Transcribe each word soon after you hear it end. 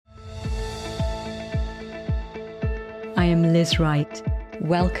I am Liz Wright.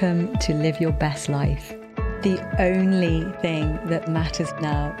 Welcome to Live Your Best Life. The only thing that matters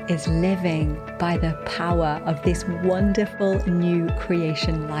now is living by the power of this wonderful new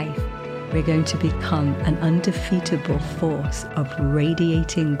creation life. We're going to become an undefeatable force of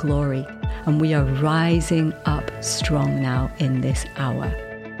radiating glory, and we are rising up strong now in this hour.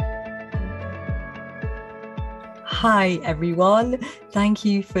 Hi, everyone. Thank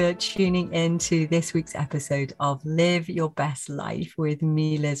you for tuning in to this week's episode of Live Your Best Life with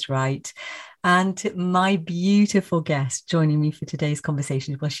me, Liz Wright. And my beautiful guest joining me for today's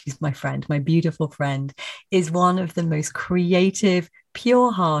conversation, well, she's my friend, my beautiful friend, is one of the most creative,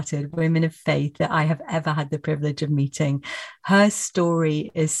 pure-hearted women of faith that I have ever had the privilege of meeting. Her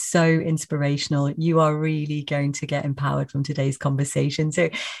story is so inspirational. You are really going to get empowered from today's conversation. So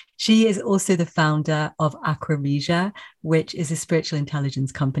she is also the founder of Aqua Regia, which is a spiritual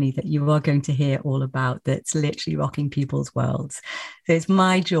intelligence company that you are going to hear all about, that's literally rocking people's worlds. So it's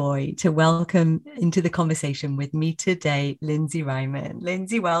my joy to welcome into the conversation with me today, Lindsey Reiman.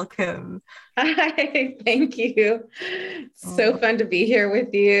 Lindsey, welcome. Hi, thank you. So fun to be here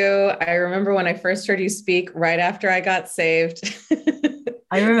with you. I remember when I first heard you speak right after I got saved.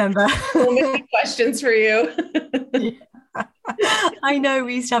 I remember. So many questions for you. I know,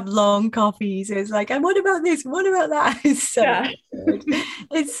 we used to have long coffees. It's like, and what about this? What about that? It's so good.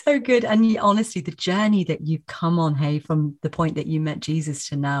 It's so good. And honestly, the journey that you've come on, hey, from the point that you met Jesus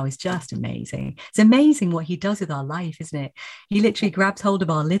to now is just amazing. It's amazing what he does with our life, isn't it? He literally grabs hold of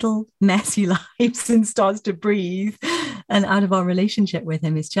our little messy lives and starts to breathe. And out of our relationship with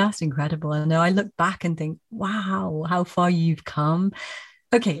him is just incredible. I know I look back and think, wow, how far you've come.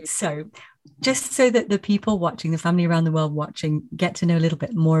 Okay, so just so that the people watching, the family around the world watching, get to know a little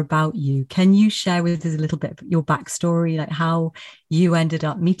bit more about you, can you share with us a little bit of your backstory, like how you ended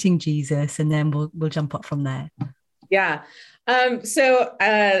up meeting Jesus, and then we'll jump up from there. Yeah. So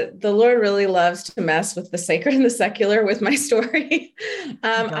the Lord really loves to mess with the sacred and the secular with my story.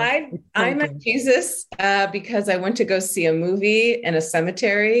 I met Jesus because I went to go see a movie in a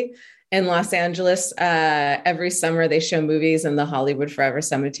cemetery in Los Angeles. Every summer they show movies in the Hollywood Forever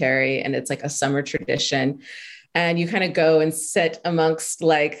Cemetery, and it's like a summer tradition. And you kind of go and sit amongst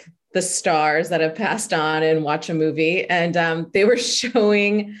like the stars that have passed on and watch a movie. And they were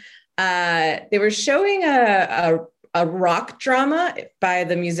showing a rock drama by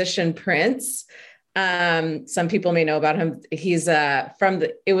the musician Prince. Some people may know about him. He's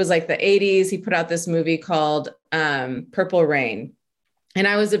it was like the 80s. He put out this movie called Purple Rain. And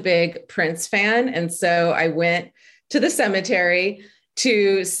I was a big Prince fan. And so I went to the cemetery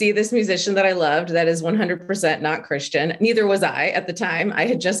to see this musician that I loved that is 100% not Christian. Neither was I at the time. I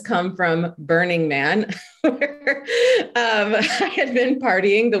had just come from Burning Man, where I had been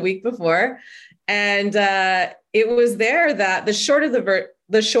partying the week before. And it was there that the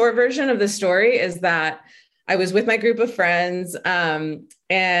short version of the story is that I was with my group of friends,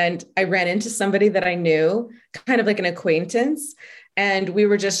 and I ran into somebody that I knew, kind of like an acquaintance. And we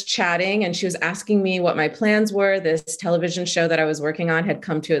were just chatting, and she was asking me what my plans were. This television show that I was working on had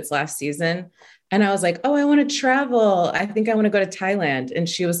come to its last season. And I was like, oh, I want to travel. I think I want to go to Thailand. And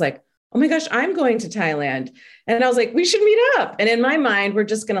she was like, oh my gosh, I'm going to Thailand. And I was like, we should meet up. And in my mind, we're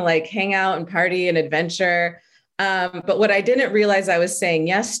just going to like hang out and party and adventure. But what I didn't realize I was saying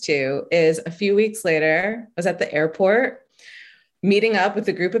yes to is a few weeks later, I was at the airport meeting up with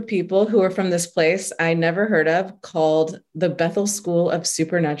a group of people who are from this place I never heard of called the Bethel School of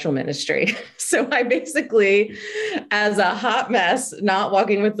Supernatural Ministry. So I basically, as a hot mess, not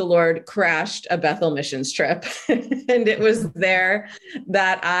walking with the Lord, crashed a Bethel missions trip. And it was there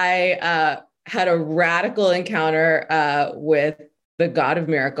that I had a radical encounter with the God of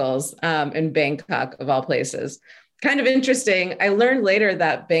miracles in Bangkok, of all places. Kind of interesting. I learned later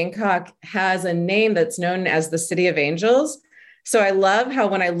that Bangkok has a name that's known as the City of Angels. So I love how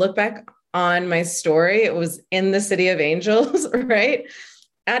when I look back on my story, it was in the City of Angels, right?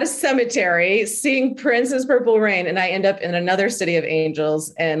 At a cemetery, seeing Prince's Purple Rain, and I end up in another City of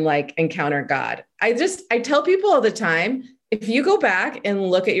Angels and like encounter God. I tell people all the time, if you go back and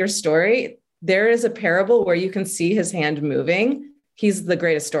look at your story, there is a parable where you can see his hand moving. He's the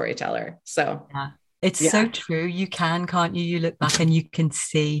greatest storyteller. So yeah. It's so true. You can't you? You look back and you can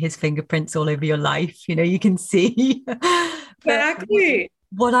see his fingerprints all over your life. You know, you can see. Exactly.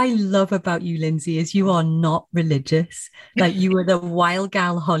 What I love about you, Lindsey, is you are not religious. Like you were the wild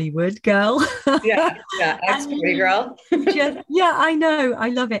gal Hollywood girl. Yeah, ex-party girl. I know. I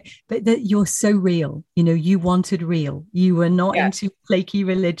love it. But that you're so real. You know, you wanted real. You were not into flaky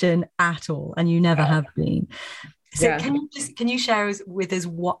religion at all. And you never have been. So can you share with us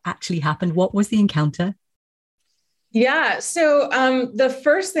what actually happened? What was the encounter? Yeah. So the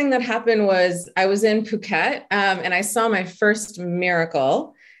first thing that happened was I was in Phuket and I saw my first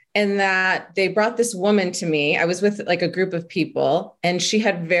miracle in that they brought this woman to me. I was with like a group of people and she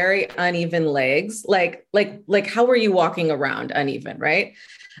had very uneven legs. Like how were you walking around uneven, right?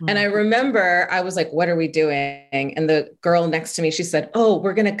 And I remember I was like, what are we doing? And the girl next to me, she said, oh,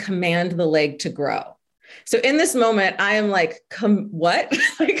 we're going to command the leg to grow. So in this moment, I am like, come what?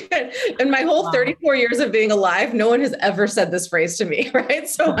 Like in my whole 34 years of being alive, no one has ever said this phrase to me. Right.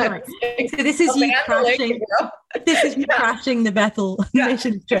 So, Right. Like, So this is you crashing. This is you crashing the Bethel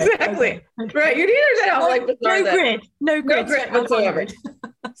mission trip. Exactly. Okay. Right. You need to understand how like no grid. No grid whatsoever.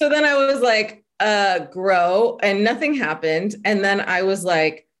 So then I was like, grow, and nothing happened. And then I was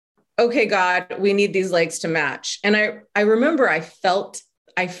like, okay, God, we need these legs to match. And I remember I felt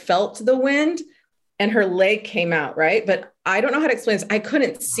the wind and her leg came out, right? But I don't know how to explain this. I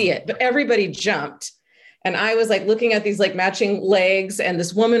couldn't see it, but everybody jumped. And I was like looking at these like matching legs, and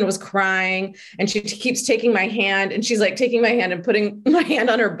this woman was crying and she keeps taking my hand, and she's like taking my hand and putting my hand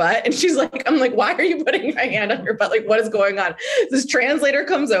on her butt. And she's like, I'm like, why are you putting my hand on your butt? Like, what is going on? This translator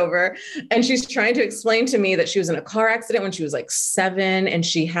comes over and she's trying to explain to me that she was in a car accident when she was like 7 and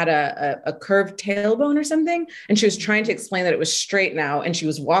she had a curved tailbone or something. And she was trying to explain that it was straight now. And she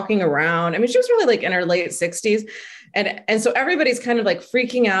was walking around. I mean, she was really like in her late 60s. And so everybody's kind of like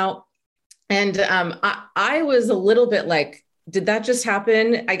freaking out. And I was a little bit like, did that just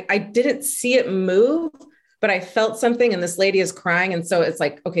happen? I didn't see it move, but I felt something, and this lady is crying. And so it's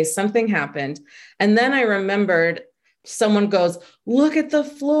like, okay, something happened. And then I remembered someone goes, look at the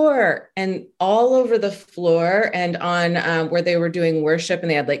floor, and all over the floor and on where they were doing worship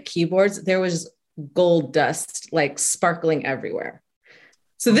and they had like keyboards, there was gold dust, like sparkling everywhere.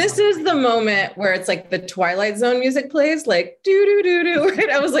 So this is the moment where it's like the Twilight Zone music plays, like do do do do. Right?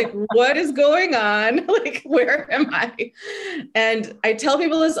 I was like, what is going on? Like, where am I? And I tell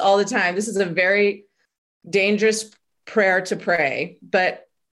people this all the time. This is a very dangerous prayer to pray, but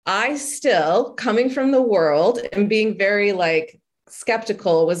I still, coming from the world and being very like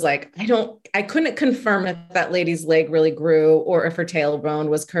skeptical, was like, I couldn't confirm if that lady's leg really grew or if her tailbone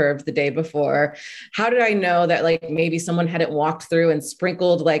was curved the day before. How did I know that like maybe someone hadn't walked through and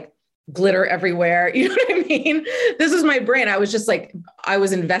sprinkled like glitter everywhere? You know what I mean? This is my brain. I was just like, I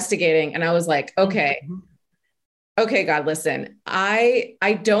was investigating and I was like, okay, God, listen, I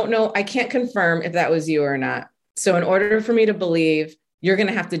don't know. I can't confirm if that was you or not. So in order for me to believe, you're going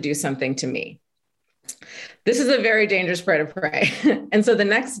to have to do something to me. This is a very dangerous prayer to pray. And so the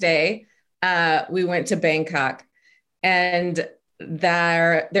next day, we went to Bangkok, and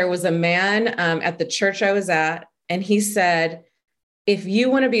there was a man at the church I was at, and he said, if you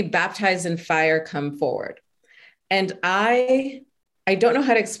want to be baptized in fire, come forward. And I don't know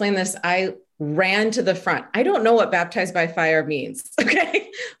how to explain this. I ran to the front. I don't know what baptized by fire means. Okay.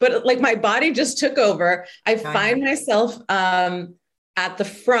 But like my body just took over. I find myself at the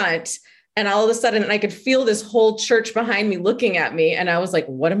front. And all of a sudden I could feel this whole church behind me looking at me. And I was like,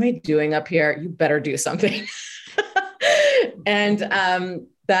 what am I doing up here? You better do something. And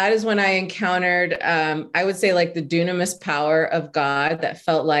that is when I encountered, I would say like the dunamis power of God that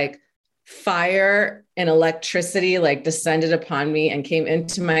felt like fire and electricity like descended upon me and came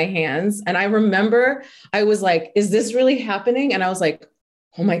into my hands. And I remember I was like, is this really happening? And I was like,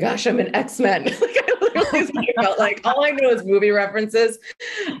 oh my gosh, I'm an X-Men. I felt like all I know is movie references.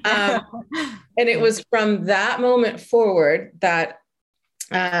 And it was from that moment forward that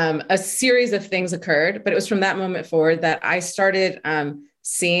a series of things occurred, but it was from that moment forward that I started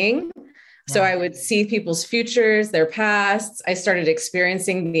seeing. So I would see people's futures, their pasts. I started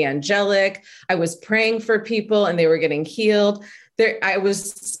experiencing the angelic. I was praying for people and they were getting healed. I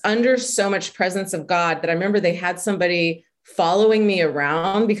was under so much presence of God that I remember they had somebody following me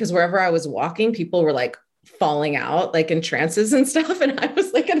around because wherever I was walking, people were like falling out, like in trances and stuff. And I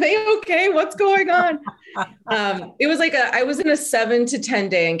was like, are they okay? What's going on? It was like I was in a 7 to 10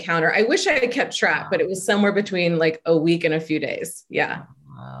 day encounter. I wish I had kept track, but it was somewhere between like a week and a few days. Yeah.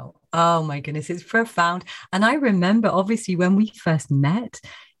 Wow. Oh my goodness. It's profound. And I remember obviously when we first met,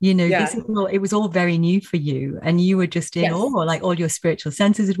 it was all very new for you and you were just in awe, like all your spiritual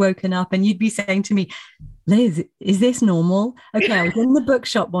senses had woken up and you'd be saying to me, Liz, is this normal? Okay, I was in the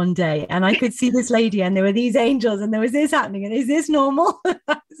bookshop one day and I could see this lady and there were these angels and there was this happening. And is this normal?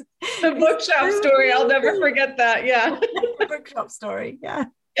 The bookshop story. I'll never forget that. Yeah. The bookshop story. Yeah.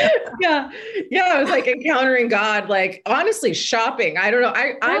 Yeah. I was like encountering God, like honestly shopping. I don't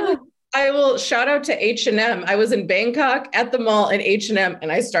know. I will shout out to H&M. I was in Bangkok at the mall at H&M and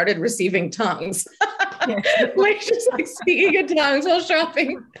I started receiving tongues. Like just like speaking in tongues while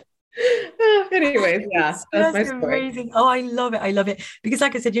shopping. Anyways, yeah, It's that's my just story. amazing. Oh, I love it. I love it. Because,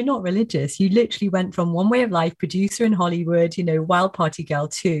 like I said, you're not religious. You literally went from one way of life, producer in Hollywood, wild party girl,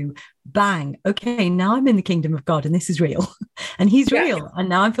 to bang. Okay, now I'm in the kingdom of God and this is real. And he's Yeah, real. And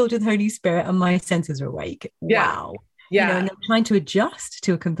now I'm filled with the Holy Spirit and my senses are awake. yeah, Wow. And yeah. then trying to adjust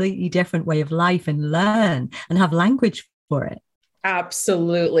to a completely different way of life and learn and have language for it.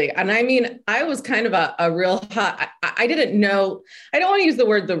 Absolutely. And I mean, I was kind of a real hot, I didn't know, I don't want to use the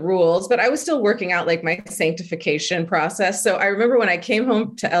word the rules, but I was still working out like my sanctification process. So I remember when I came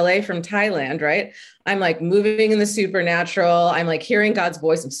home to LA from Thailand, right? I'm like moving in the supernatural. I'm like hearing God's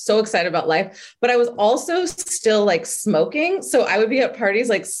voice. I'm so excited about life, but I was also still like smoking. So I would be at parties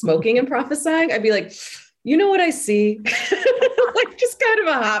like smoking and prophesying. I'd be like, you know what I see? Like just kind of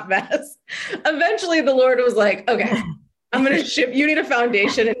a hot mess. Eventually the Lord was like, okay, I'm going to ship, you need a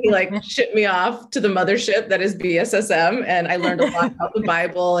foundation. And he like shipped me off to the mothership that is BSSM. And I learned a lot about the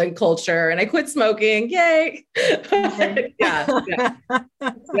Bible and culture and I quit smoking. Yay. Yeah. Yeah.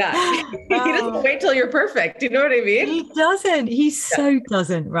 Yeah. He doesn't Oh, wait till you're perfect. You know what I mean? he doesn't. He Yeah. so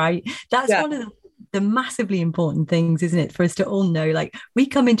doesn't, right? That's Yeah. one of the massively important things, isn't it? For us to all know, like we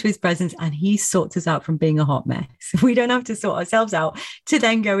come into his presence and he sorts us out from being a hot mess. We don't have to sort ourselves out to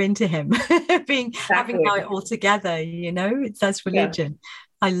then go into him being having Exactly. it all together. That's Yeah. religion.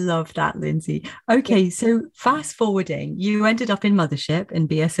 I love that, Lindsay. Okay, so fast forwarding, you ended up in Mothership in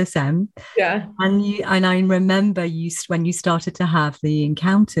BSSM, Yeah. and I remember when you started to have the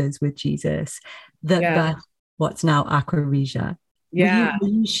encounters with Jesus that Yeah. birthed what's now Aqua Regia. Will you Yeah. will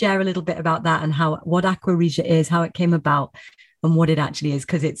you share a little bit about that and what Aqua Regia is, how it came about, and what it actually is?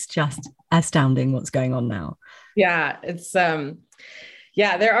 Because it's just astounding what's going on now. Yeah. It's,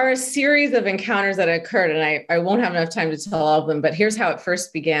 yeah, there are a series of encounters that occurred, and I won't have enough time to tell all of them, but here's how it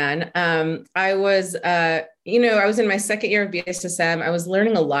first began. I was, I was in my second year of BSSM. I was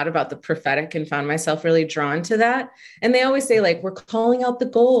learning a lot about the prophetic and found myself really drawn to that. And they always say, like, we're calling out the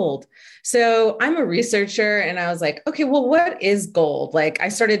gold. So I'm a researcher, and I was like, okay, well, what is gold? Like, I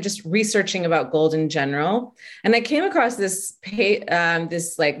started just researching about gold in general. And I came across this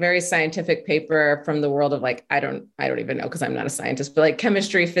like very scientific paper from the world of like, I don't even know because I'm not a scientist, but like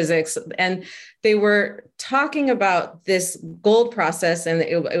chemistry, physics. And they were talking about this gold process and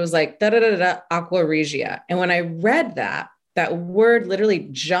it was like da da da da Aqua Regia. And when I read that word literally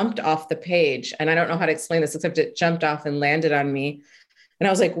jumped off the page. And I don't know how to explain this, except it jumped off and landed on me. And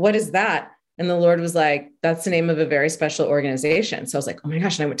I was like, what is that? And the Lord was like, that's the name of a very special organization. So I was like, oh my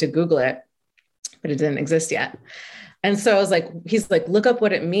gosh. And I went to Google it, but it didn't exist yet. And so I was like, he's like, look up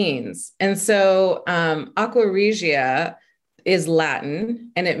what it means. And so Aqua Regia is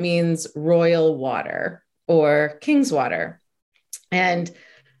Latin and it means royal water or king's water. And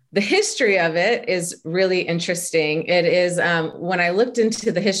the history of it is really interesting. It is when I looked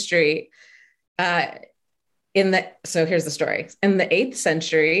into the history, so here's the story. In the 8th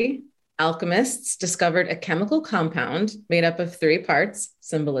century, alchemists discovered a chemical compound made up of 3 parts,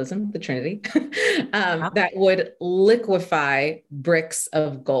 symbolism, the Trinity, that would liquefy bricks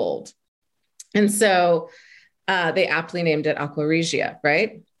of gold. And so they aptly named it Aqua Regia,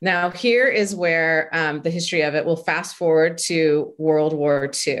 right? Now, here is where the history of it will fast forward to World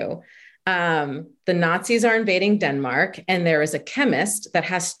War II. The Nazis are invading Denmark, and there is a chemist that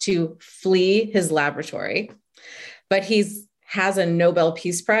has to flee his laboratory, but has a Nobel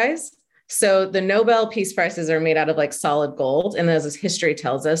Peace Prize. So the Nobel Peace Prizes are made out of like solid gold. And as history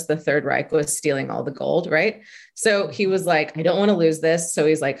tells us, the Third Reich was stealing all the gold, right? So he was like, I don't want to lose this. So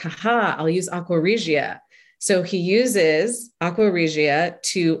he's like, haha, I'll use Aqua Regia. So he uses Aqua Regia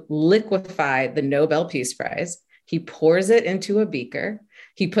to liquefy the Nobel Peace Prize. He pours it into a beaker.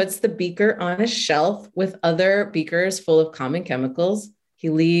 He puts the beaker on a shelf with other beakers full of common chemicals. He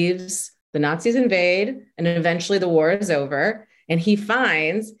leaves, the Nazis invade, and eventually the war is over. And he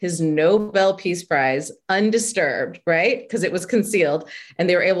finds his Nobel Peace Prize undisturbed, right? Because it was concealed. And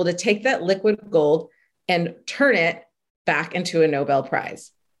they were able to take that liquid gold and turn it back into a Nobel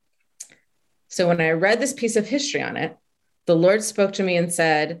Prize. So when I read this piece of history on it, the Lord spoke to me and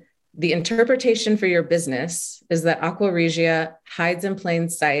said, the interpretation for your business is that Aqua Regia hides in plain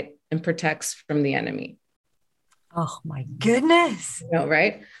sight and protects from the enemy. Oh my goodness.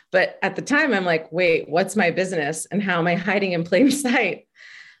 Right? But at the time, I'm like, wait, what's my business? And how am I hiding in plain sight?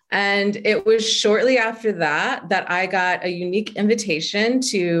 And it was shortly after that I got a unique invitation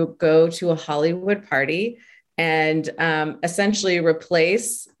to go to a Hollywood party and essentially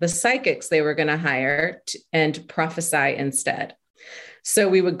replace the psychics they were going to hire and prophesy instead. So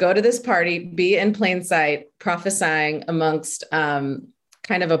we would go to this party, be in plain sight, prophesying amongst kind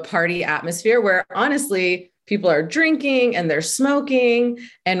of a party atmosphere where honestly, people are drinking and they're smoking.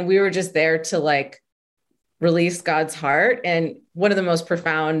 And we were just there to like release God's heart. And one of the most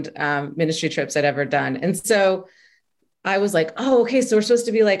profound ministry trips I'd ever done. And so I was like, oh, okay. So we're supposed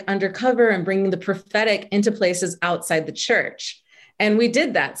to be like undercover and bringing the prophetic into places outside the church. And we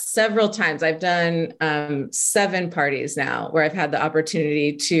did that several times. I've done 7 parties now where I've had the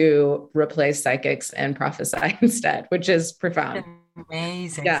opportunity to replace psychics and prophesy instead, which is profound.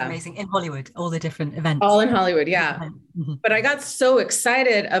 Amazing. Yeah. It's amazing. In Hollywood, all the different events. All in Hollywood. Yeah. Mm-hmm. But I got so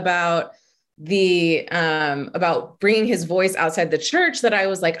excited about about bringing his voice outside the church that I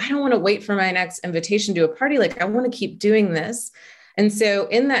was like, I don't want to wait for my next invitation to a party. Like, I want to keep doing this. And so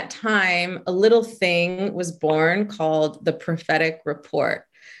in that time, a little thing was born called the prophetic report.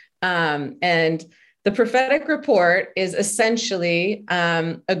 And the prophetic report is essentially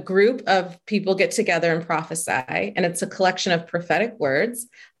a group of people get together and prophesy, and it's a collection of prophetic words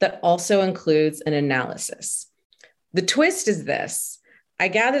that also includes an analysis. The twist is this: I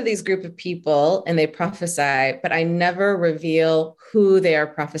gather these group of people and they prophesy, but I never reveal who they are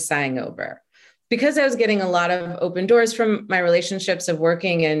prophesying over. Because I was getting a lot of open doors from my relationships of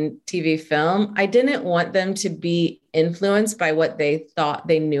working in TV film, I didn't want them to be influenced by what they thought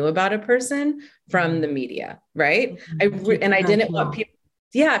they knew about a person from the media, right? And I didn't want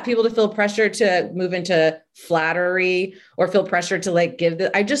people to feel pressure to move into flattery or feel pressure to like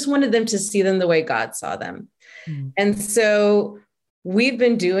I just wanted them to see them the way God saw them. And so we've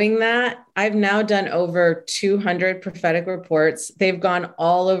been doing that. I've now done over 200 prophetic reports. They've gone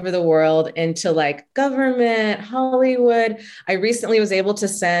all over the world into like government, Hollywood. I recently was able to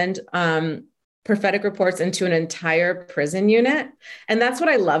send prophetic reports into an entire prison unit. And that's what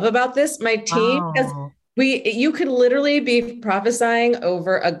I love about this. My team you could literally be prophesying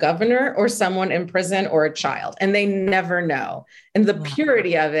over a governor or someone in prison or a child, and they never know. And the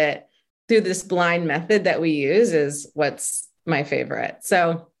purity of it through this blind method that we use is what's my favorite.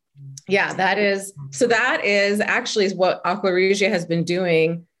 So yeah, that is actually what Aqua Regia has been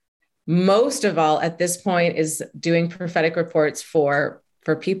doing most of all at this point, is doing prophetic reports for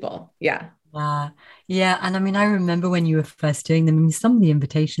people. Yeah. Yeah. And I mean, I remember when you were first doing them, I mean, some of the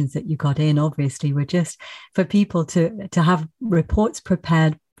invitations that you got in obviously were just for people to have reports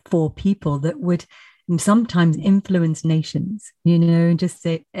prepared for people that would sometimes influence nations, and just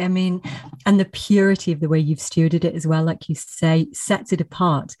say, I mean, and the purity of the way you've stewarded it as well, like you say, sets it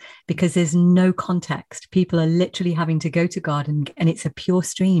apart because there's no context. People are literally having to go to God and it's a pure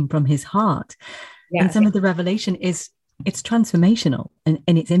stream from his heart. Yes. And some of the revelation it's transformational in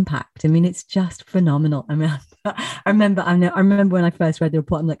its impact. I mean, it's just phenomenal. I mean, I remember when I first read the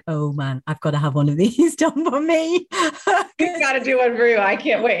report, I'm like, oh man, I've got to have one of these done for me. You've got to do one for you. I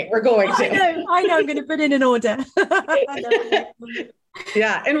can't wait. We're going to. I know. I'm going to put in an order.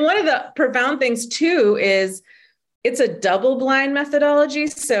 Yeah. And one of the profound things too is it's a double blind methodology.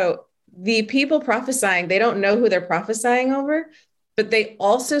 So the people prophesying, they don't know who they're prophesying over, but they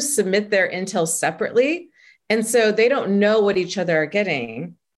also submit their intel separately. And so they don't know what each other are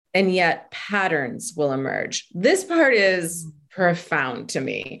getting, and yet patterns will emerge. This part is profound to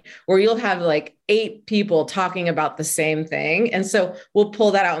me, where you'll have like 8 people talking about the same thing. And so we'll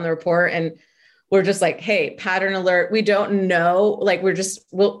pull that out in the report and we're just like, hey, pattern alert. We don't know. Like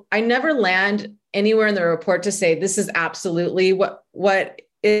I never land anywhere in the report to say, this is absolutely what it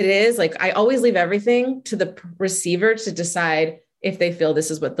is. Like I always leave everything to the receiver to decide if they feel this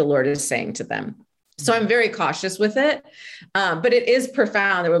is what the Lord is saying to them. So I'm very cautious with it. But it is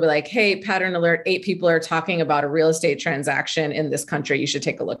profound that we'll be like, hey, pattern alert, 8 people are talking about a real estate transaction in this country. You should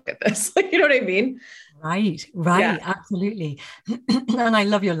take a look at this. Like, you know what I mean? Right. Yeah. Absolutely. And I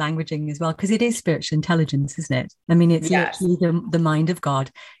love your languaging as well, because it is spiritual intelligence, isn't it? I mean, it's literally the mind of God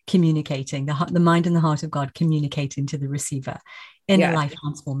communicating, the mind and the heart of God communicating to the receiver in a life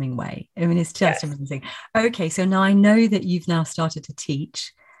transforming way. I mean, it's just amazing. Okay. So now I know that you've now started to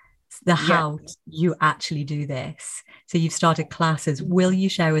teach how you actually do this. So you've started classes. Will you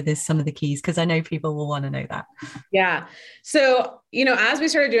share with us some of the keys? Because I know people will want to know that. Yeah. So, as we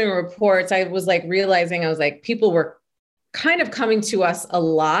started doing reports, I was like realizing, people were kind of coming to us a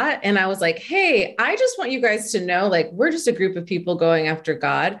lot. And I was like, hey, I just want you guys to know, like, we're just a group of people going after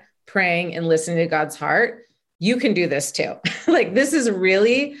God, praying and listening to God's heart. You can do this too. Like, this is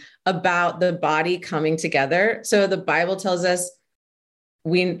really about the body coming together. So the Bible tells us,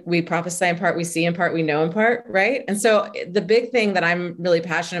 we prophesy in part, we see in part, we know in part, right? And so the big thing that I'm really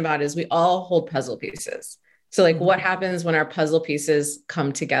passionate about is we all hold puzzle pieces. So like, what happens when our puzzle pieces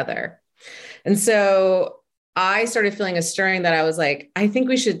come together? And so I started feeling a stirring that I was like, I think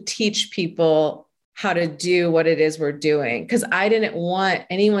we should teach people how to do what it is we're doing. Because I didn't want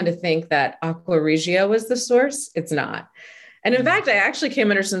anyone to think that Aqua Regia was the source. It's not. And in fact, I actually came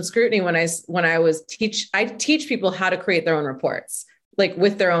under some scrutiny when I teach people how to create their own reports, like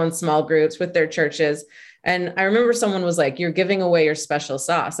with their own small groups, with their churches. And I remember someone was like, "You're giving away your special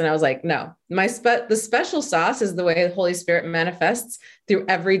sauce." And I was like, "No, the special sauce is the way the Holy Spirit manifests through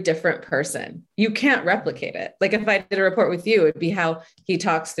every different person. You can't replicate it. Like if I did a report with you, it'd be how he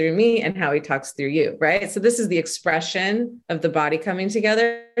talks through me and how he talks through you, right? So this is the expression of the body coming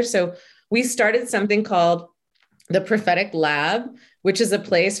together." So we started something called the Prophetic Lab, which is a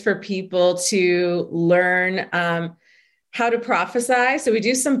place for people to learn how to prophesy. So we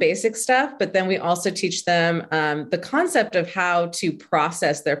do some basic stuff, but then we also teach them the concept of how to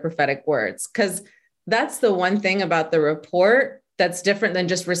process their prophetic words. Because that's the one thing about the report that's different than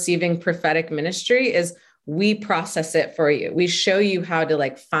just receiving prophetic ministry is we process it for you. We show you how to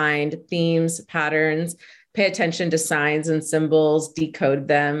like find themes, patterns, pay attention to signs and symbols, decode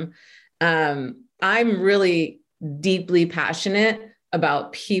them. I'm really deeply passionate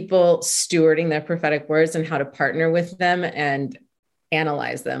about people stewarding their prophetic words and how to partner with them and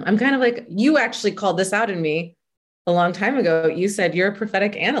analyze them. I'm kind of like, you actually called this out in me a long time ago. You said you're a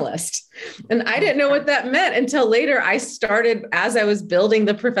prophetic analyst. And I didn't know what that meant until later. I started, as I was building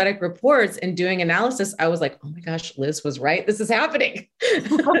the prophetic reports and doing analysis, I was like, oh my gosh, Liz was right. This is happening.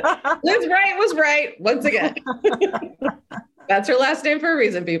 Liz Wright was right once again. That's her last name for a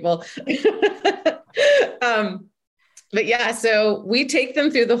reason, people. But yeah, so we take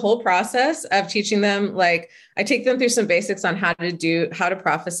them through the whole process of teaching them, like I take them through some basics on how to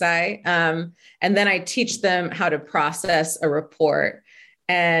prophesy. And then I teach them how to process a report.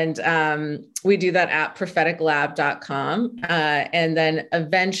 And we do that at propheticlab.com. And then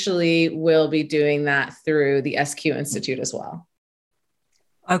eventually we'll be doing that through the SQ Institute as well.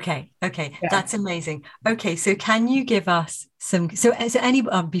 Okay. Yeah. That's amazing. Okay. So can you give us so any,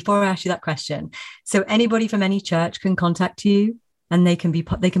 before I ask you that question, so anybody from any church can contact you and they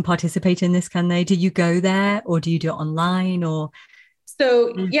can participate in this, can they? Do you go there or do you do it online or?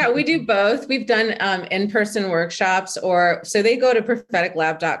 So yeah, we do both. We've done in-person workshops so they go to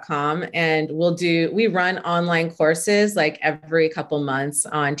propheticlab.com and we run online courses like every couple months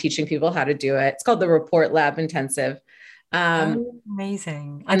on teaching people how to do it. It's called the Report Lab Intensive.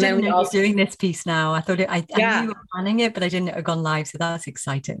 Amazing. I didn't know you were doing this piece now. I knew you were planning it, but I didn't know it had gone live. So that's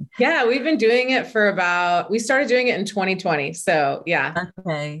exciting. Yeah, we've been doing it we started doing it in 2020. So yeah.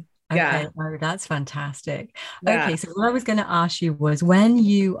 Okay. Yeah. Oh, that's fantastic. Yeah. Okay. So what I was going to ask you was when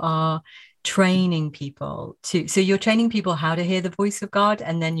you are training people so you're training people how to hear the voice of God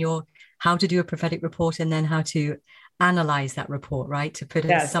and then how to do a prophetic report and then how to analyze that report, right? To put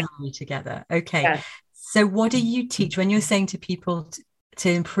a summary together. Okay. Yes. So what do you teach when you're saying to people to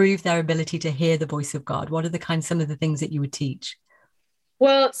improve their ability to hear the voice of God? What are some of the things that you would teach?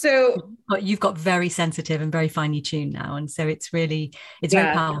 Well, so you've got very sensitive and very finely tuned now. And so it's very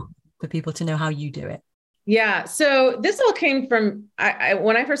powerful for people to know how you do it. Yeah. So this all came from,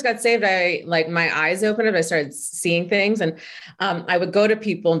 when I first got saved, my eyes opened up, I started seeing things and I would go to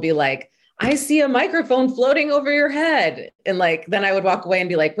people and be like, I see a microphone floating over your head. And then I would walk away and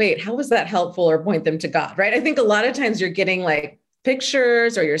be like, wait, how was that helpful? Or point them to God, right? I think a lot of times you're getting like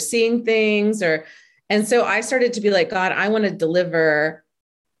pictures or you're seeing things and so I started to be like, God, I want to deliver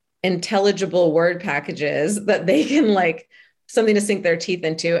intelligible word packages that they can like something to sink their teeth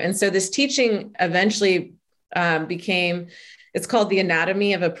into. And so this teaching eventually it's called the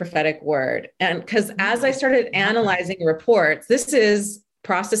anatomy of a prophetic word. And because as I started analyzing reports, this is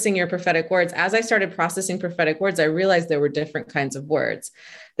processing your prophetic words. As I started processing prophetic words, I realized there were different kinds of words.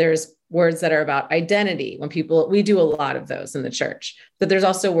 There's words that are about identity. We do a lot of those in the church, but there's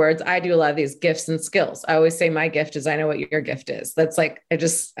also words. I do a lot of these gifts and skills. I always say my gift is I know what your gift is. That's like,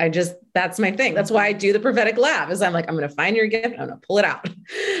 that's my thing. That's why I do the prophetic lab is I'm like, I'm going to find your gift. I'm going to pull it out.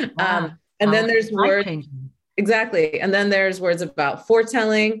 And then there's words. Exactly. And then there's words about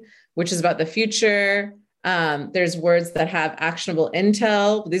foretelling, which is about the future. There's words that have actionable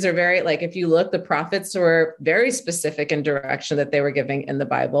intel. These are very, if you look, the prophets were very specific in direction that they were giving in the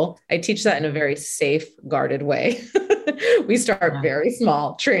Bible. I teach that in a very safe, guarded way. We start very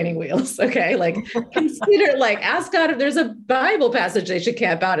small training wheels. Okay. Consider, ask God if there's a Bible passage they should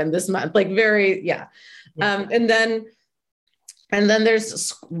camp out in this month. And then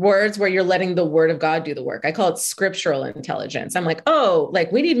there's words where you're letting the word of God do the work. I call it scriptural intelligence. I'm like,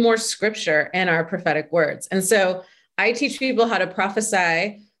 we need more scripture in our prophetic words. And so I teach people how to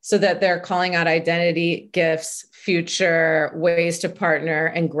prophesy so that they're calling out identity, gifts, future, ways to partner,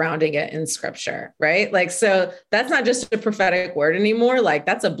 and grounding it in scripture, right? Like, so that's not just a prophetic word anymore. Like,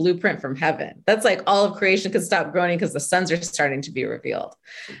 that's a blueprint from heaven. That's like all of creation could stop groaning because the sons are starting to be revealed.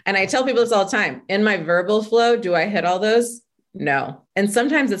 And I tell people this all the time. In my verbal flow, do I hit all those? No. And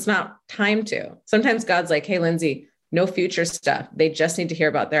sometimes it's not time to. Sometimes God's like, hey, Lindsey, no future stuff. They just need to hear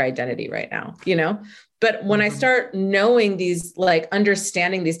about their identity right now, you know? But when I start knowing these, like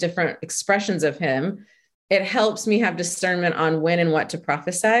understanding these different expressions of him, it helps me have discernment on when and what to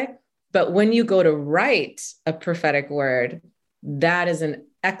prophesy. But when you go to write a prophetic word, that is an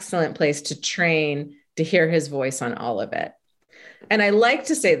excellent place to train to hear his voice on all of it. And I like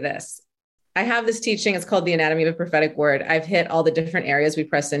to say this. I have this teaching. It's called The Anatomy of a Prophetic Word. I've hit all the different areas we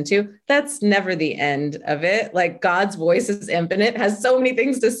press into. That's never the end of it. Like, God's voice is infinite, has so many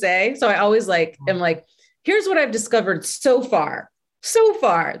things to say. So I always am like, here's what I've discovered so far. So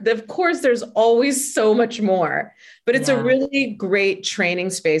far. Of course, there's always so much more, but it's a really great training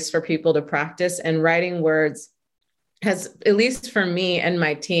space for people to practice. And writing words has, at least for me and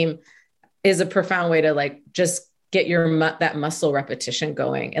my team, is a profound way to like just get that muscle repetition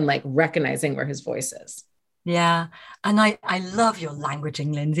going and like recognizing where his voice is. Yeah. And I love your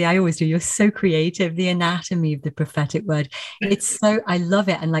languaging, Lindsey. I always do. You're so creative. The anatomy of the prophetic word. I love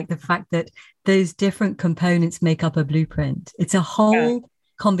it. And like the fact that those different components make up a blueprint. It's a whole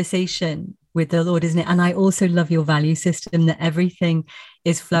conversation with the Lord, isn't it? And I also love your value system, that everything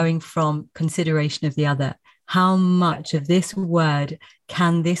is flowing from consideration of the other. How much of this word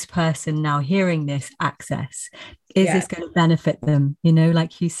can this person now hearing this access? Is this going to benefit them? You know,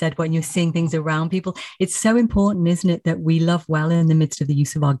 like you said, when you're seeing things around people, it's so important, isn't it, that we love well in the midst of the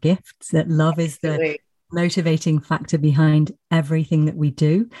use of our gifts, that love is the motivating factor behind everything that we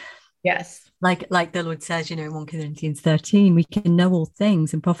do. Yes. Like the Lord says, you know, in 1 Corinthians 13, we can know all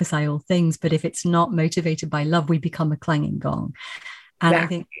things and prophesy all things, but if it's not motivated by love, we become a clanging gong. And I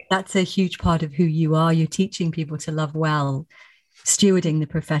think that's a huge part of who you are. You're teaching people to love well, stewarding the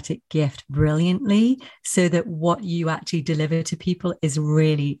prophetic gift brilliantly, so that what you actually deliver to people is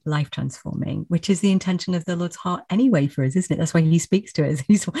really life transforming, which is the intention of the Lord's heart anyway for us, isn't it? That's why he speaks to us.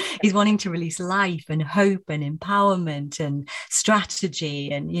 He's wanting to release life and hope and empowerment and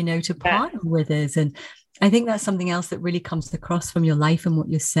strategy and, you know, to partner with us. And I think that's something else that really comes across from your life and what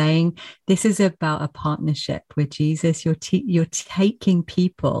you're saying. This is about a partnership with Jesus. You're taking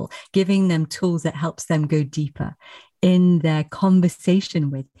people, giving them tools that helps them go deeper in their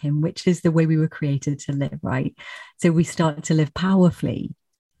conversation with him, which is the way we were created to live, right? So we start to live powerfully.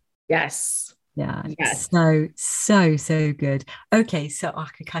 Yes. Yeah. Yes. So good. Okay. So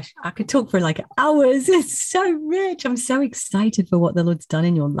I could talk for like hours. It's so rich. I'm so excited for what the Lord's done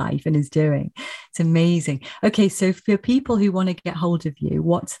in your life and is doing. It's amazing. Okay. So for people who want to get hold of you,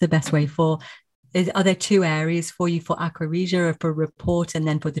 what's the best way are there two areas for you, for Aqua Regia or for report, and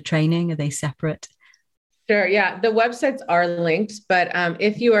then for the training? Are they separate? Sure. Yeah. The websites are linked, but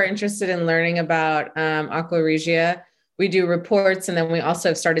if you are interested in learning about Aqua Regia, we do reports. And then we also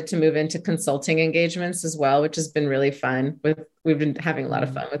have started to move into consulting engagements as well, which has been really fun. We've been having a lot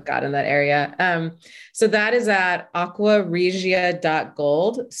of fun with God in that area. So that is at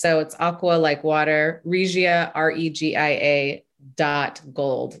aquaregia.gold. So it's aqua like water, Regia, REGIA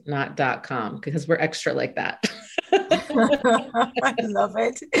 .gold, not .com, because we're extra like that. I love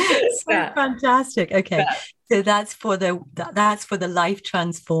it. So fantastic. Okay. So that's for the life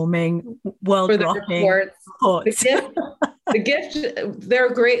transforming, world rocking reports. The gift,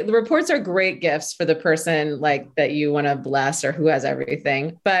 they're great. The reports are great gifts for the person like that you want to bless or who has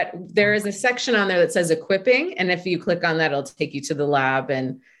everything. But there is a section on there that says equipping. And if you click on that, it'll take you to the lab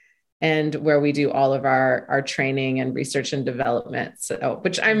and where we do all of our training and research and development. So,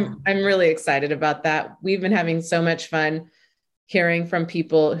 which I'm really excited about that. We've been having so much fun hearing from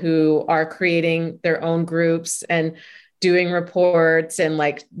people who are creating their own groups and doing reports and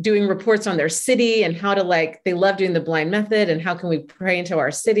like doing reports on their city and how to they love doing the blind method and how can we pray into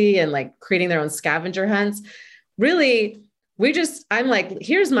our city and like creating their own scavenger hunts. Really, I'm like,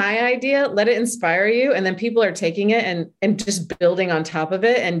 here's my idea, let it inspire you. And then people are taking it and just building on top of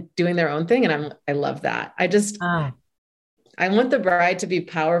it and doing their own thing. And I love that. I want the bride to be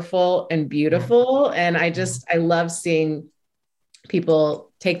powerful and beautiful. And I love seeing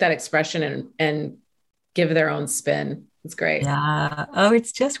people take that expression and give their own spin. It's great. Yeah. Oh,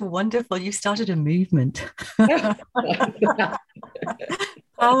 it's just wonderful. You started a movement.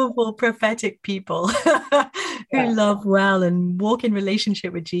 Powerful prophetic people who love well and walk in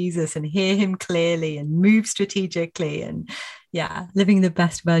relationship with Jesus and hear him clearly and move strategically. And Yeah, living the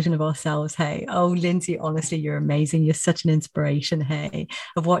best version of ourselves. Hey, oh, Lindsey, honestly, you're amazing. You're such an inspiration. Hey,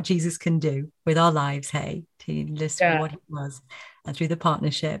 of what Jesus can do with our lives. Hey, to list Yeah. what he was, and through the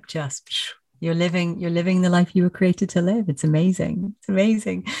partnership, just you're living the life you were created to live. It's amazing. It's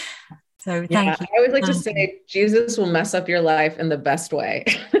amazing. So Yeah. thank I you. always like to Thank you. say Jesus will mess up your life in the best way.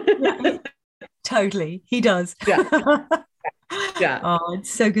 Yeah, totally. He does. Yeah. Yeah. Oh, it's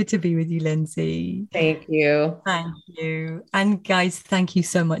so good to be with you, Lindsey. Thank you. Thank you. And guys, thank you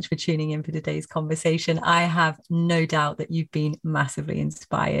so much for tuning in for today's conversation. I have no doubt that you've been massively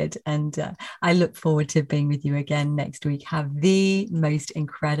inspired, and I look forward to being with you again next week. Have the most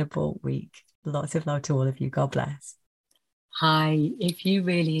incredible week. Lots of love to all of you. God bless. Hi, if you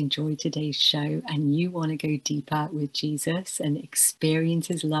really enjoyed today's show and you want to go deeper with Jesus and experience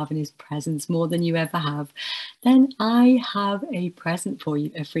his love and his presence more than you ever have, then I have a present for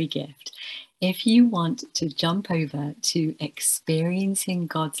you, a free gift. If you want to jump over to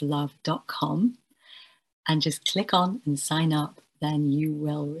experiencinggodslove.com and just click on and sign up, then you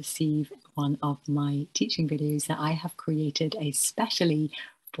will receive one of my teaching videos that I have created especially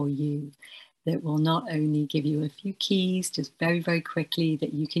for you, that will not only give you a few keys just very, very quickly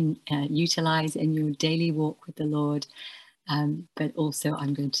that you can utilize in your daily walk with the Lord, but also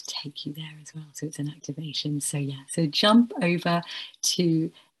I'm going to take you there as well. So it's an activation. So yeah, so jump over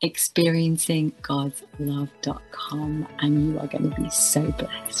to experiencinggodslove.com and you are going to be so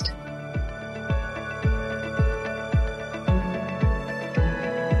blessed.